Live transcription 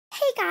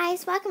Hey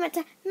guys, welcome back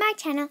to my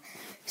channel.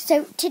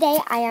 So today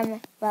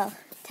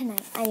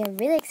tonight I am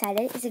really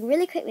excited. It's a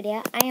really quick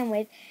video. I am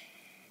with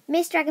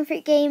Miss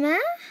Dragonfruit Gamer,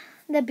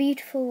 the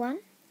beautiful one.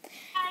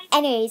 Hi.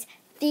 Anyways,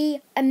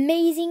 the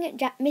amazing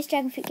Miss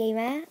Dragonfruit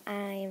Gamer, I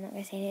am not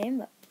going to say her name,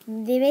 but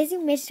the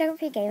amazing Miss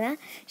Dragonfruit Gamer,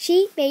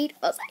 she made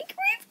us a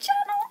group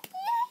channel.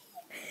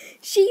 Yay!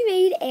 She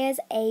made us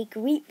a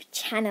group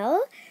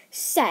channel.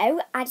 So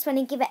I just want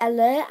to give it a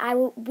look.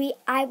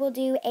 I will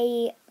do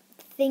a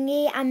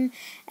thingy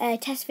a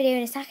test video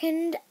in a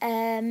second,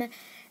 a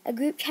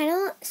group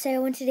channel. So I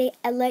wanted to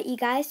alert you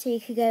guys so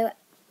you could go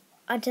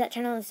onto that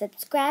channel and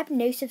subscribe.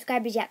 No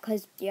subscribers yet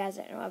because you guys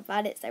don't know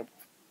about it, so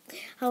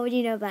how would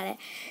you know about it?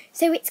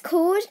 So it's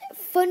called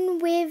Fun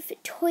with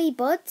Toy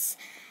Buds.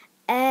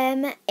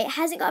 It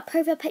hasn't got a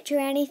profile picture or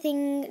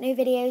anything, no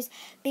videos,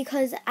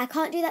 because I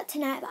can't do that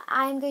tonight, but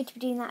I'm going to be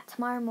doing that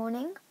tomorrow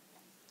morning.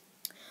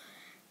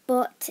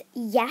 But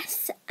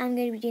yes, I'm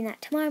going to be doing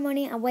that tomorrow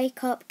morning. I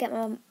wake up, get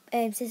my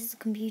sister's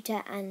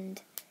computer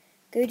and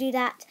go do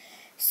that.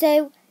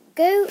 So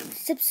go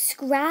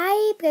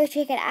subscribe, go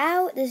check it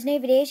out. There's no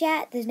videos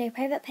yet, there's no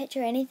private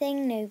picture or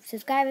anything, no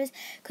subscribers,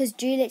 because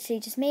Drew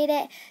literally just made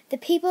it. The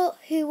people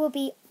who will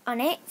be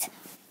on it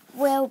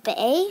will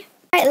be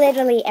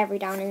literally everything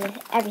down in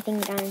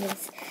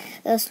this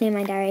little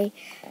snowman diary.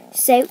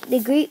 So the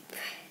group,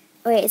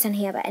 it's on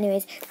here, but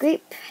anyways,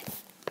 group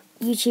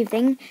YouTube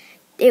thing.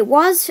 It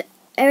was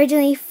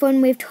originally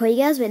Fun with Toy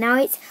Girls, but now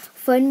it's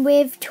Fun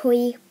with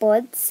Toy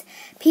Buds.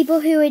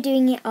 People who are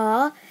doing it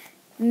are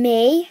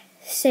me,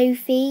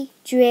 Sophie,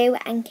 Drew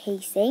and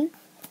Casey.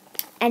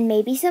 And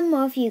maybe some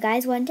more if you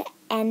guys want to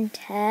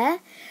enter.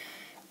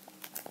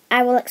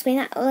 I will explain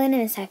that all in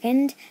a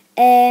second.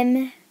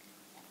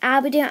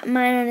 I'll be doing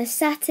mine on a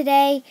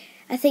Saturday.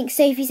 I think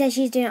Sophie says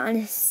she's doing it on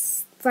a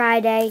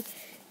Friday.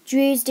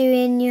 Drew's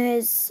doing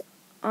yours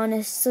on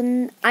a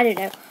Sunday. I don't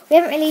know. We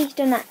haven't really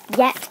done that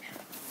yet.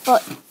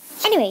 But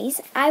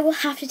anyways, I will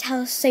have to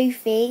tell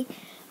Sophie.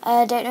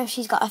 I don't know if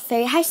she's got a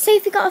phone. Has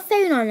Sophie got a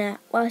phone on her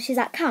while she's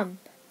at camp?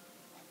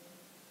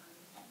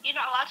 You're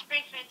not allowed to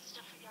bring fancy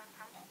stuff with you on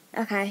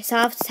camp. Okay, so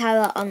I'll have to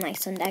tell her on like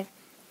Sunday.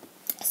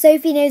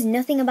 Sophie knows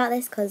nothing about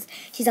this because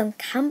she's on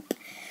camp.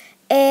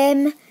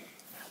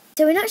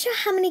 So we're not sure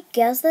how many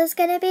girls there's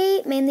going to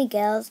be. Mainly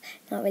girls,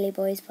 not really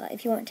boys, but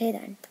if you want to,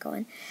 then go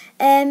on.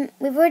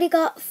 We've already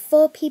got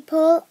 4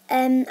 people.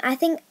 I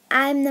think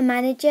I'm the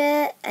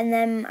manager, and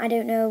then I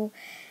don't know.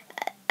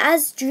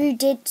 As Drew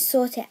did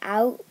sort it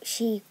out,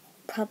 she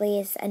probably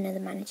is another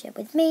manager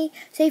with me.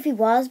 Sophie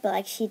was, but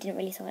like she didn't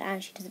really sort it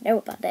out. She doesn't know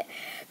about it.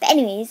 But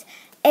anyways,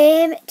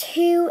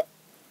 to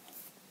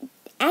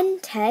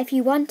enter, if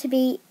you want to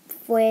be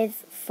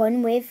with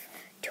Fun with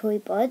Toy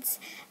Buds,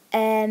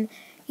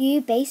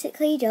 you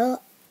basically all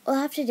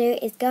have to do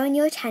is go on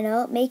your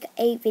channel, make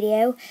a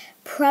video,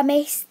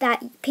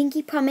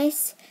 pinky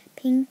promise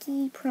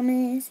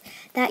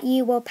that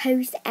you will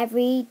post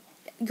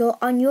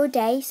on your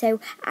day. So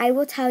I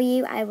will tell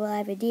you, I will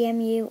either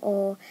DM you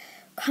or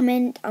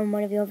comment on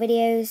one of your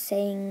videos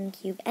saying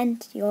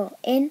you're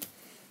in.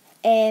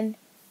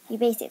 You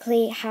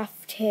basically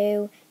have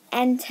to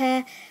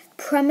enter,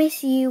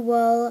 promise you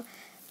will.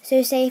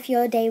 So say if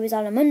your day was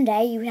on a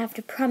Monday, you would have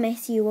to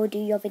promise you will do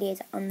your videos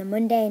on the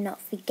Monday and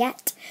not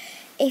forget.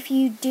 If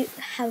you do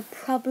have a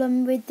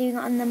problem with doing it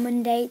on the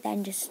Monday,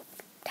 then just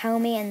tell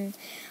me and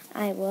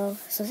I will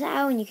sort it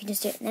out and you can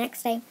just do it the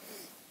next day.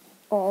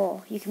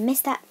 Or you can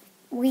miss that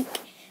week.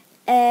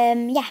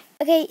 Yeah.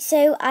 Okay,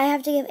 so I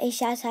have to give a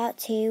shout out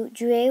to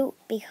Drew,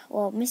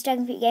 Miss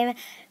Dragonfruit Gamer,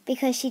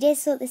 because she did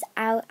sort this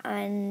out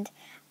and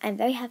I'm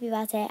very happy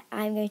about it.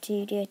 I'm going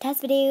to do a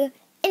test video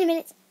in a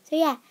minute. So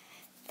yeah.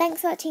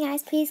 Thanks for watching,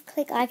 guys. Please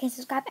click like and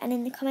subscribe, and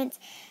in the comments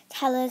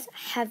tell us,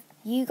 have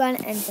you gone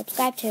and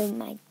subscribed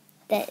to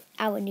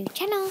our new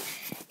channel?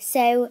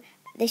 So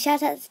the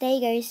shout out today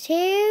goes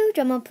to,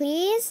 drumroll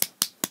please.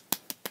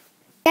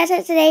 Shout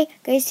out today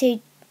goes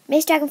to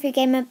Miss Dragonfruit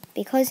Gamer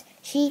because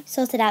she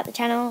sorted out the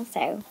channel.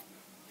 So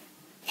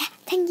yeah,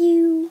 thank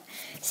you.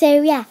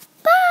 So yeah,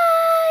 bye.